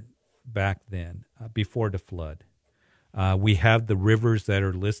different back then, before the flood. We have the rivers that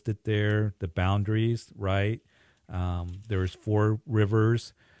are listed there, the boundaries, right? There's 4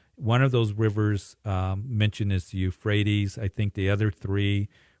 rivers. One of those rivers mentioned is the Euphrates. I think the other 3,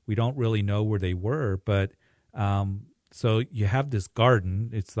 we don't really know where they were, but so you have this garden.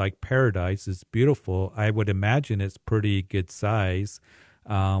 It's like paradise. It's beautiful. I would imagine it's pretty good size.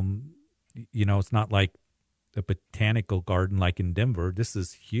 You know, it's not like a botanical garden like in Denver. This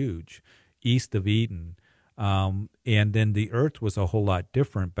is huge, east of Eden. And then the earth was a whole lot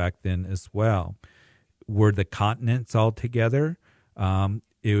different back then as well. Were the continents all together?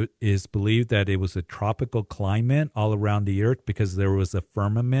 It is believed that it was a tropical climate all around the earth because there was a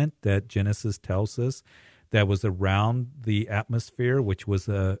firmament that Genesis tells us that was around the atmosphere, which was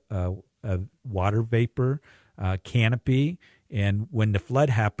a water vapor canopy. And when the flood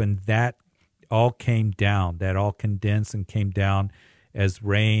happened, that all came down. That all condensed and came down as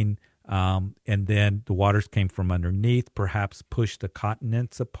rain. And then the waters came from underneath, perhaps pushed the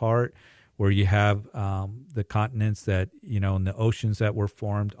continents apart, where you have the continents that, you know, and the oceans that were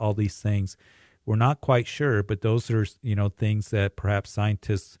formed, all these things. We're not quite sure, but those are, you know, things that perhaps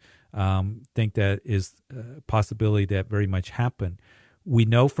scientists think that is a possibility that very much happened. We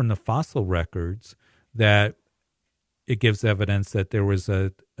know from the fossil records that it gives evidence that there was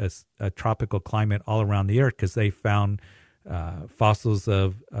a tropical climate all around the earth, because they found fossils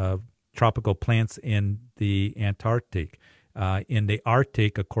of tropical plants in the Antarctic. In the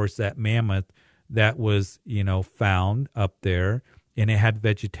Arctic, of course, that mammoth that was, you know, found up there, and it had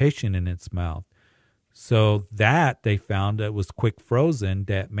vegetation in its mouth. So that they found that was quick frozen,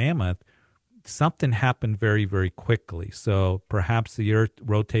 that mammoth. Something happened very, very quickly. So perhaps the earth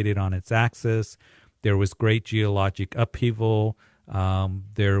rotated on its axis. There was great geologic upheaval.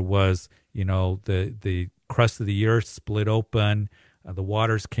 There was, you know, the crust of the earth split open. the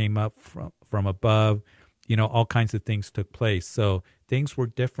waters came up from above. All kinds of things took place. So things were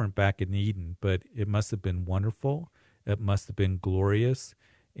different back in Eden, but it must have been wonderful. It must have been glorious,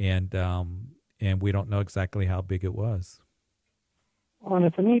 and we don't know exactly how big it was. Well, and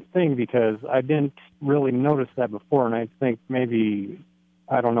it's a neat thing because I didn't really notice that before, and I think maybe,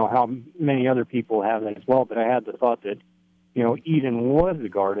 I don't know how many other people have that as well, but I had the thought that, Eden was a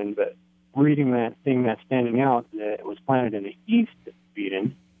garden, but reading that thing that's standing out, that it was planted in the east of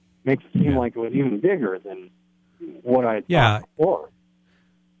Eden, makes it seem like it was even bigger than what I thought before.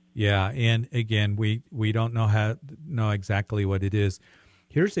 Yeah, and again, we don't know exactly what it is.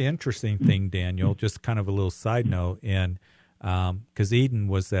 Here's the interesting thing, Daniel, just kind of a little side note, and because Eden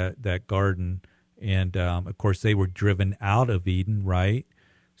was that garden, and of course they were driven out of Eden, right?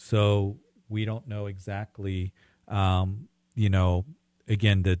 So we don't know exactly, again,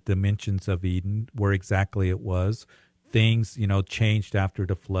 the dimensions of Eden, where exactly it was. Things, changed after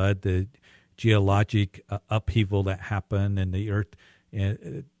the flood, the geologic upheaval that happened, and the earth,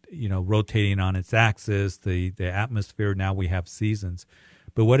 rotating on its axis, the atmosphere. Now we have seasons.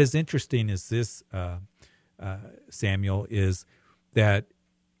 But what is interesting is this, Samuel, is that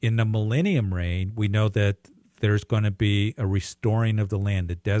in the millennium reign, we know that there's going to be a restoring of the land.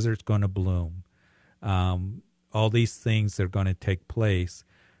 The desert's going to bloom. All these things are going to take place.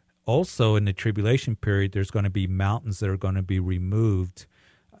 Also, in the tribulation period, there's going to be mountains that are going to be removed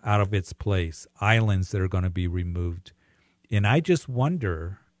out of its place, islands that are going to be removed. And I just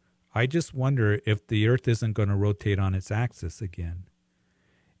wonder if the earth isn't going to rotate on its axis again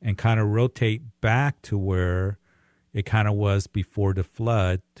and kind of rotate back to where it kind of was before the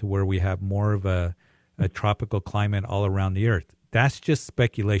flood, to where we have more of a tropical climate all around the earth. That's just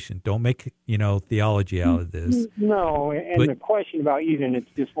speculation. Don't make, theology out of this. No, and the question about Eden, it's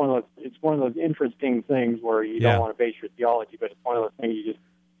just one of those interesting things where you don't want to base your theology, but it's one of those things you just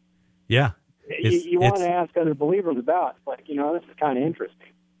you want to ask other believers about. It's like, this is kind of interesting.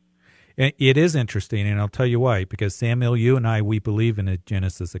 It is interesting, and I'll tell you why. Because Samuel, you and I, we believe in a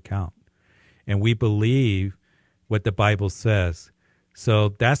Genesis account, and we believe what the Bible says.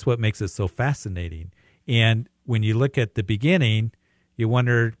 So that's what makes it so fascinating. And when you look at the beginning, you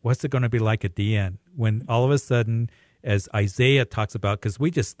wonder, what's it going to be like at the end? When all of a sudden, as Isaiah talks about, because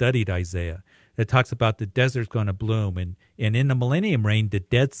we just studied Isaiah, that talks about the desert's going to bloom. And in the millennium reign, the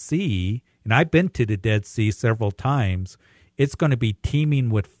Dead Sea, and I've been to the Dead Sea several times, it's going to be teeming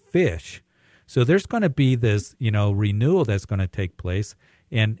with fish. So there's going to be this, renewal that's going to take place,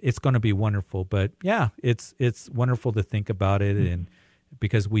 and it's going to be wonderful. But yeah, it's wonderful to think about it, and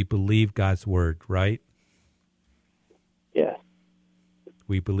because we believe God's word, right? Yeah.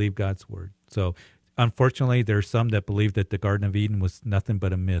 We believe God's word. So unfortunately, there's some that believe that the Garden of Eden was nothing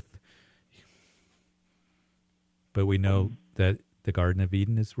but a myth. But we know that the Garden of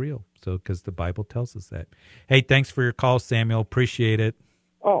Eden is real, so because the Bible tells us that. Hey, thanks for your call, Samuel. Appreciate it.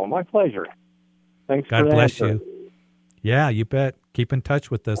 Oh, my pleasure. Thanks God for the bless answer. you. Yeah, you bet. Keep in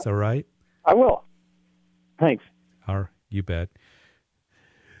touch with us, all right? I will. Thanks. You bet.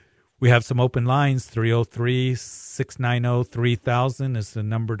 We have some open lines. 303-690-3000 is the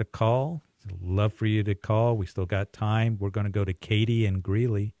number to call. Love for you to call. We still got time. We're going to go to Katie in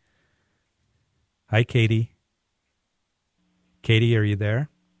Greeley. Hi, Katie. Katie, are you there?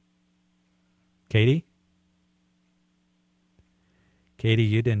 Katie? Katie,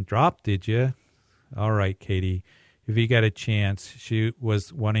 you didn't drop, did you? All right, Katie. If you got a chance, she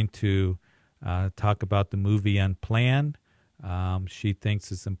was wanting to talk about the movie Unplanned. She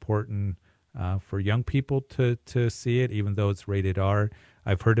thinks it's important for young people to see it, even though it's rated R.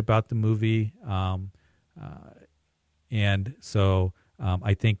 I've heard about the movie, and so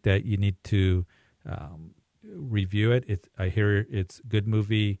I think that you need to review it. I hear it's a good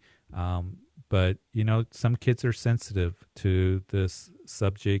movie, but some kids are sensitive to this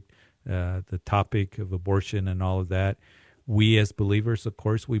subject, the topic of abortion and all of that. We as believers, of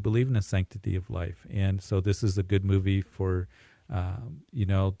course, we believe in the sanctity of life, and so this is a good movie for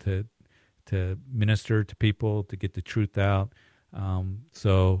to minister to people, to get the truth out.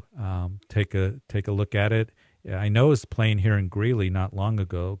 So take a look at it. I know it's playing here in Greeley not long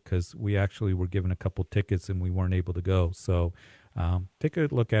ago, because we actually were given a couple tickets and we weren't able to go. So take a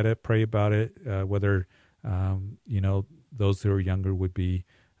look at it, pray about it, whether those who are younger would be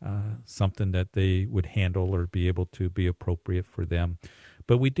something that they would handle or be able to be appropriate for them.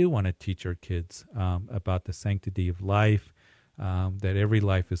 But we do want to teach our kids about the sanctity of life, that every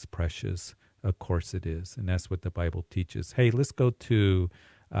life is precious. Of course it is, and that's what the Bible teaches. Hey, let's go to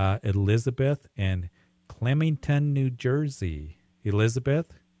Elizabeth in Clemington, New Jersey.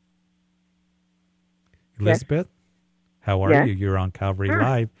 Elizabeth? Yes. How are Yes. you? You're on Calvary Hi.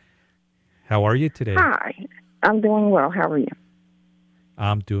 Live. How are you today? Hi. I'm doing well. How are you?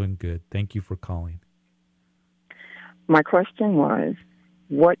 I'm doing good. Thank you for calling. My question was,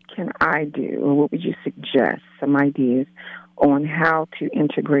 what can I do, or what would you suggest, some ideas on how to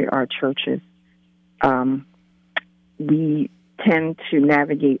integrate our churches? We tend to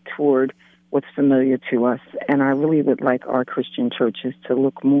navigate toward what's familiar to us, and I really would like our Christian churches to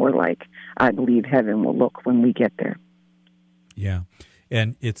look more like I believe heaven will look when we get there. Yeah.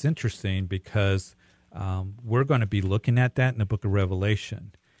 And it's interesting because we're going to be looking at that in the book of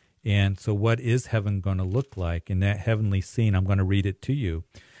Revelation. And so what is heaven going to look like? In that heavenly scene, I'm going to read it to you,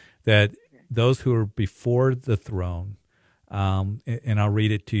 that those who are before the throne, and I'll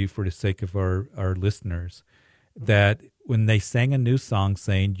read it to you for the sake of our listeners, that when they sang a new song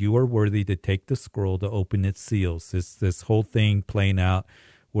saying, "You are worthy to take the scroll to open its seals," this whole thing playing out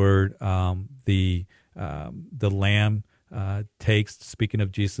where the Lamb takes, speaking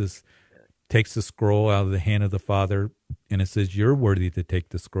of Jesus, takes the scroll out of the hand of the Father, and it says, "You're worthy to take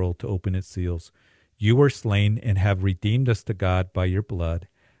the scroll to open its seals. You were slain and have redeemed us to God by your blood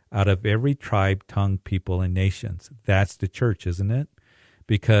out of every tribe, tongue, people, and nations." That's the church, isn't it?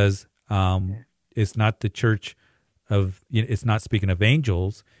 Because it's not the church of, it's not speaking of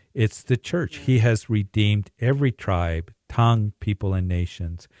angels, it's the church. He has redeemed every tribe, tongue, people, and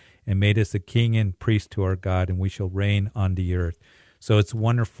nations, and made us a king and priest to our God, and we shall reign on the earth. So it's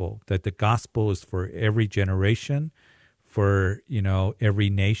wonderful that the gospel is for every generation, for, every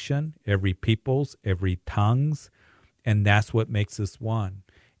nation, every peoples, every tongues, and that's what makes us one.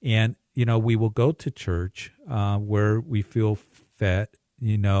 And, we will go to church where we feel fed,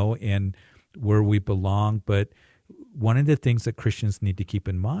 and where we belong. But one of the things that Christians need to keep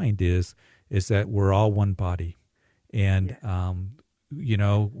in mind is that we're all one body. And,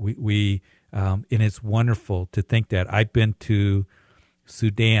 we and it's wonderful to think that. I've been to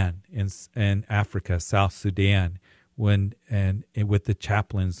Sudan in Africa, South Sudan, and with the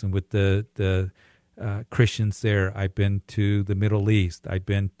chaplains and with the Christians there. I've been to the Middle East. I've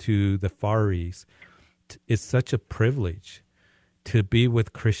been to the Far East. It's such a privilege to be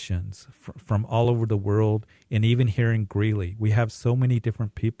with Christians from all over the world, and even here in Greeley. We have so many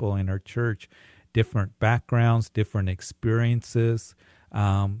different people in our church, different backgrounds, different experiences,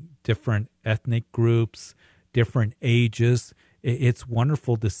 different ethnic groups, different ages. It's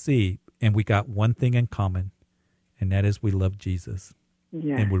wonderful to see, and we got one thing in common, and that is we love Jesus,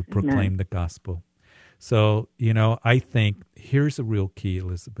 and we proclaim the gospel. So, I think here's a real key,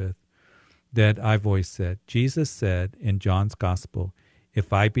 Elizabeth, that I've always said. Jesus said in John's gospel,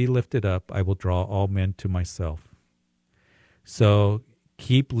 "If I be lifted up, I will draw all men to myself." So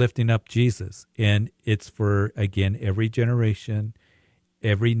keep lifting up Jesus. And it's for, again, every generation,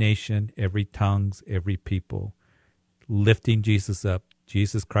 every nation, every tongues, every people, lifting Jesus up,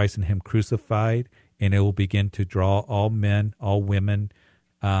 Jesus Christ and him crucified, and it will begin to draw all men, all women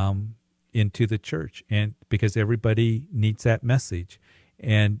into the church. And because everybody needs that message.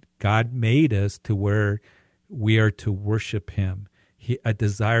 And God made us to where we are to worship him, a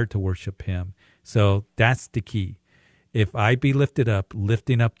desire to worship him. So that's the key. If I be lifted up,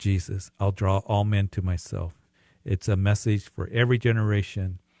 lifting up Jesus, I'll draw all men to myself. It's a message for every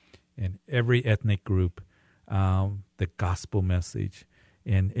generation and every ethnic group, the gospel message,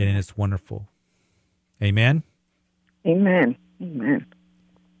 and it's wonderful. Amen? Amen. Amen.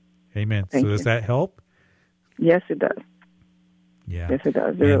 Amen. Thank So does you. that help? Yes, it does. Yeah. Yes, it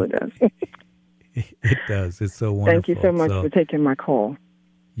does. It really does. It does. It's so wonderful. Thank you so much for taking my call.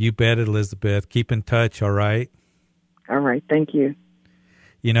 You bet, Elizabeth. Keep in touch, all right? All right. Thank you.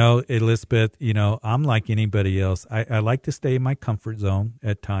 Elizabeth, I'm like anybody else. I like to stay in my comfort zone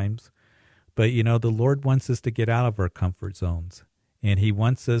at times. But, the Lord wants us to get out of our comfort zones. And he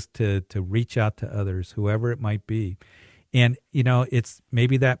wants us to reach out to others, whoever it might be. And, it's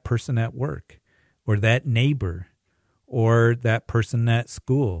maybe that person at work or that neighbor or that person at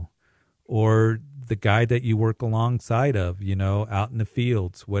school or the guy that you work alongside of, out in the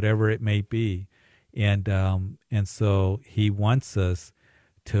fields, whatever it may be. And so he wants us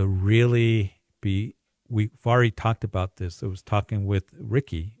to really be, we've already talked about this. I was talking with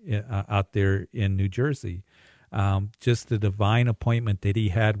Ricky out there in New Jersey, just the divine appointment that he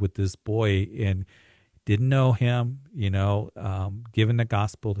had with this boy and didn't know him, giving the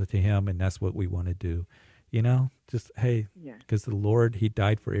gospel to him. And that's what we want to do, just, hey, because the Lord, he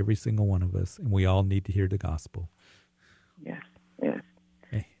died for every single one of us and we all need to hear the gospel. Yes. Yes.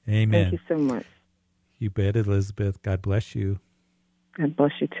 Amen. Thank you so much. You bet, Elizabeth. God bless you. God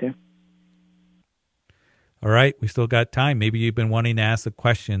bless you too. All right. We still got time. Maybe you've been wanting to ask the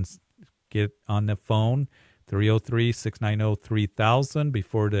questions. Get on the phone, 303-690-3000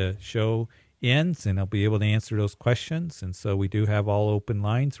 before the show ends, and I'll be able to answer those questions. And so we do have all open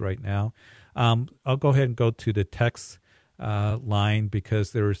lines right now. I'll go ahead and go to the text line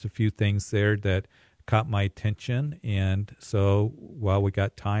because there was a few things there that caught my attention. And so while we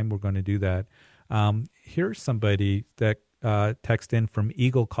got time, we're going to do that. Here's somebody that texted in from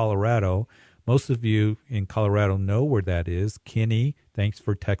Eagle, Colorado. Most of you in Colorado know where that is. Kenny, thanks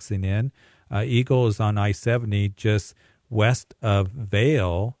for texting in. Eagle is on I-70 just west of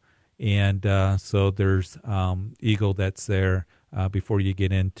Vail. And so there's Eagle that's there before you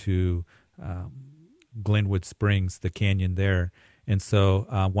get into Glenwood Springs, the canyon there. And so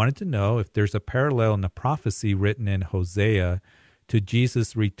I wanted to know if there's a parallel in the prophecy written in Hosea to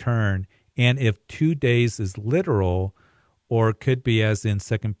Jesus' return, and if 2 days is literal, or could be as in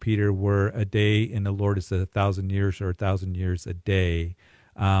 2 Peter, where a day in the Lord is 1,000 years, or 1,000 years a day.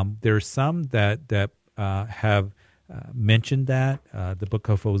 There's some that have mentioned that, the book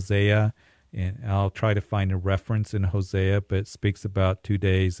of Hosea, and I'll try to find a reference in Hosea, but it speaks about 2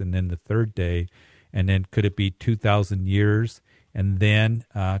 days and then the third day. And then could it be 2,000 years? And then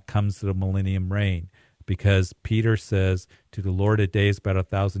comes the millennium reign, because Peter says to the Lord, a day is about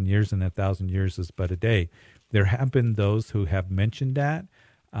 1,000 years, and 1,000 years is but a day. There have been those who have mentioned that,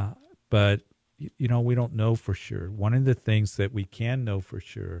 but we don't know for sure. One of the things that we can know for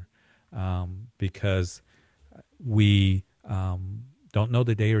sure, because we don't know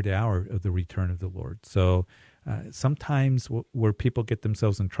the day or the hour of the return of the Lord. So sometimes where people get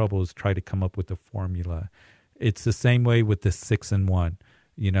themselves in trouble is try to come up with a formula. It's the same way with the 6 and 1,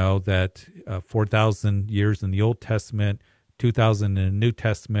 that 4,000 years in the Old Testament, 2,000 in the New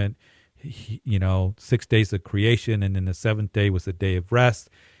Testament, 6 days of creation, and then the seventh day was a day of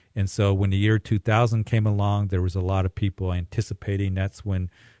rest. And so when the year 2000 came along, there was a lot of people anticipating that's when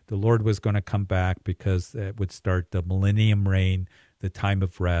the Lord was going to come back, because it would start the millennium reign, the time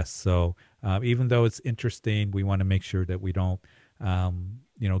of rest. So even though it's interesting, we want to make sure that we don't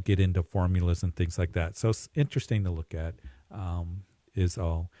get into formulas and things like that. So it's interesting to look at, is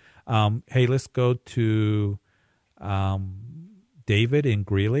all. Hey, let's go to David in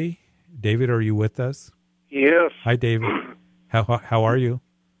Greeley. David, are you with us? Yes. Hi, David. How are you?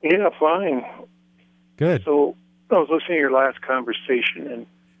 Yeah, fine. Good. So I was listening to your last conversation, and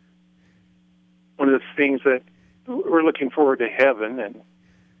one of the things that we're looking forward to heaven and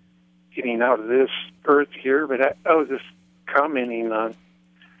getting out of this earth here, but I was just commenting on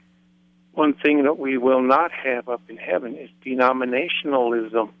one thing that we will not have up in heaven is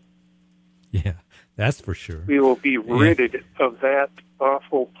denominationalism. Yeah, that's for sure. We will be ridded of that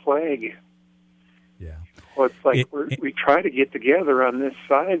awful plague. Yeah. Well, it's like we try to get together on this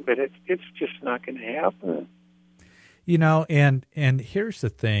side, but it's just not going to happen. And here's the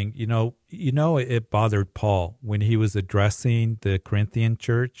thing, it bothered Paul when he was addressing the Corinthian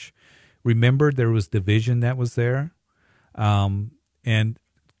church. Remember, there was division that was there. And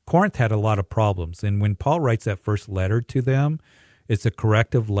Corinth had a lot of problems. And when Paul writes that first letter to them, it's a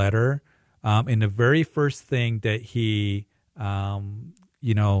corrective letter. And the very first thing that he,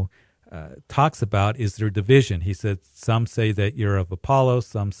 talks about is their division. He said, some say that you're of Apollos,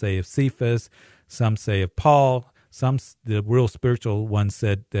 some say of Cephas, some say of Paul, the real spiritual ones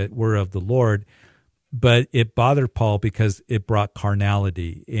said that we're of the Lord. But it bothered Paul because it brought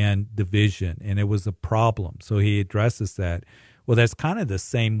carnality and division, and it was a problem. So he addresses that. Well, that's kind of the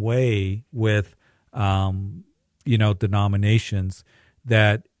same way with, denominations,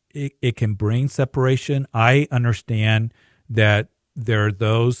 that it can bring separation. I understand that there are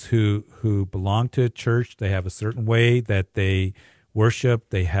those who belong to a church. They have a certain way that they worship.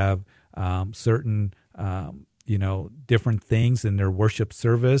 They have certain, different things in their worship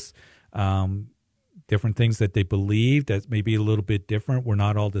service, different things that they believe that may be a little bit different. We're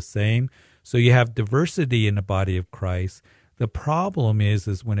not all the same. So you have diversity in the body of Christ. The problem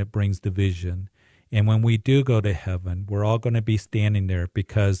is when it brings division. And when we do go to heaven, we're all going to be standing there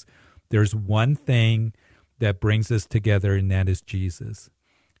because there's one thing that brings us together, and that is Jesus.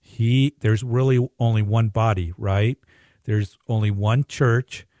 There's really only one body, right? There's only one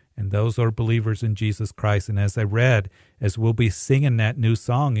church, and those are believers in Jesus Christ. And as we'll be singing that new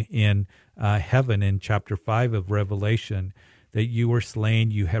song in heaven in chapter 5 of Revelation, that you were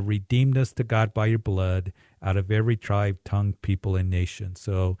slain, you have redeemed us to God by your blood out of every tribe, tongue, people, and nation.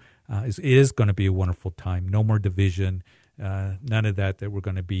 So it is going to be a wonderful time. No more division, none of that we're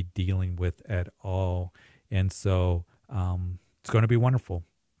going to be dealing with at all. And so it's going to be wonderful.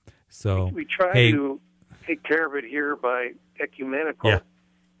 So we try to take care of it here by ecumenical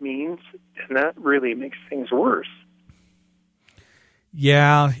means, and that really makes things worse.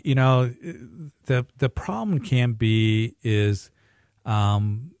 Yeah, the problem can be is,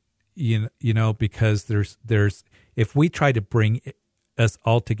 because there's if we try to bring us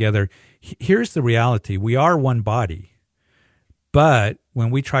all together, here's the reality: we are one body. But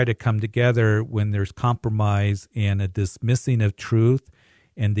when we try to come together, when there's compromise and a dismissing of truth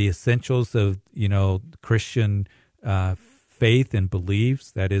and the essentials of, Christian faith and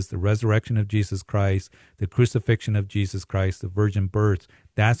beliefs, that is the resurrection of Jesus Christ, the crucifixion of Jesus Christ, the virgin birth,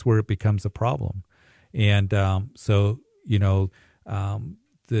 that's where it becomes a problem. And the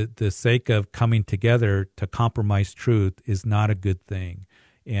sake of coming together to compromise truth is not a good thing.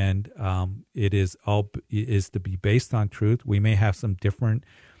 And it is to be based on truth. We may have some different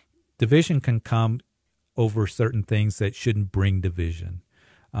division can come over certain things that shouldn't bring division.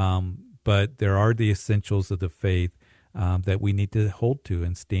 But there are the essentials of the faith that we need to hold to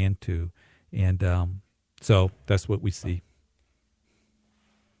and stand to. And so that's what we see.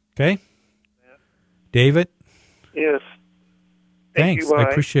 Okay? David? Yes. Thanks. Thank you, I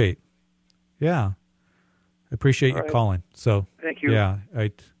appreciate. Yeah. I appreciate you calling. So thank you. Yeah,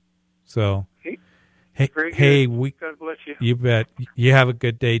 hey, God bless you. You bet. You have a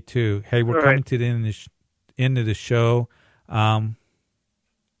good day too. Hey, we're coming to the end of the show, and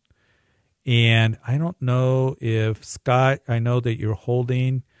I don't know if Scott. I know that you're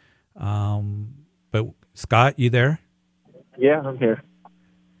holding, but Scott, you there? Yeah, I'm here.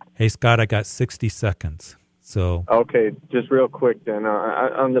 Hey, Scott, I got 60 seconds. So okay, just real quick then.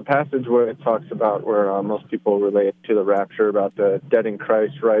 On the passage where it talks about where most people relate to the rapture, about the dead in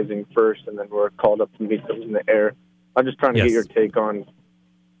Christ rising first, and then we're called up to meet them in the air. I'm just trying to get your take on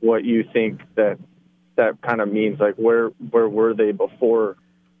what you think that kind of means. Like, where were they before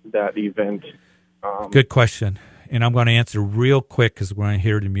that event? Good question, and I'm going to answer real quick because we're going to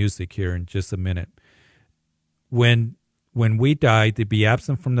hear the music here in just a minute. When we die, to be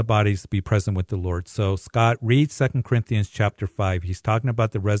absent from the bodies, to be present with the Lord. So, Scott, read 2 Corinthians chapter 5. He's talking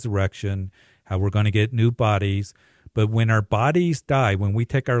about the resurrection, how we're going to get new bodies. But when our bodies die, when we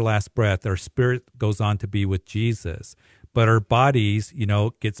take our last breath, our spirit goes on to be with Jesus. But our bodies,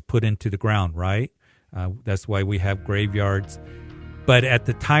 gets put into the ground, right? That's why we have graveyards. But at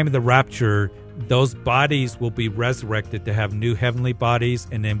the time of the rapture, those bodies will be resurrected to have new heavenly bodies,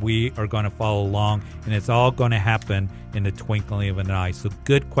 and then we are going to follow along, and it's all going to happen in the twinkling of an eye. So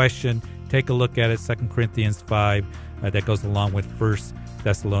good question. Take a look at it, 2 Corinthians 5. That goes along with 1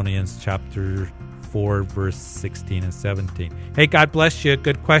 Thessalonians chapter 4, verse 16 and 17. Hey, God bless you.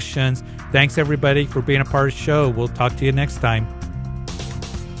 Good questions. Thanks, everybody, for being a part of the show. We'll talk to you next time.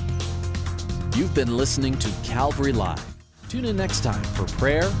 You've been listening to Calvary Live. Tune in next time for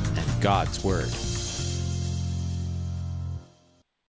prayer and God's Word.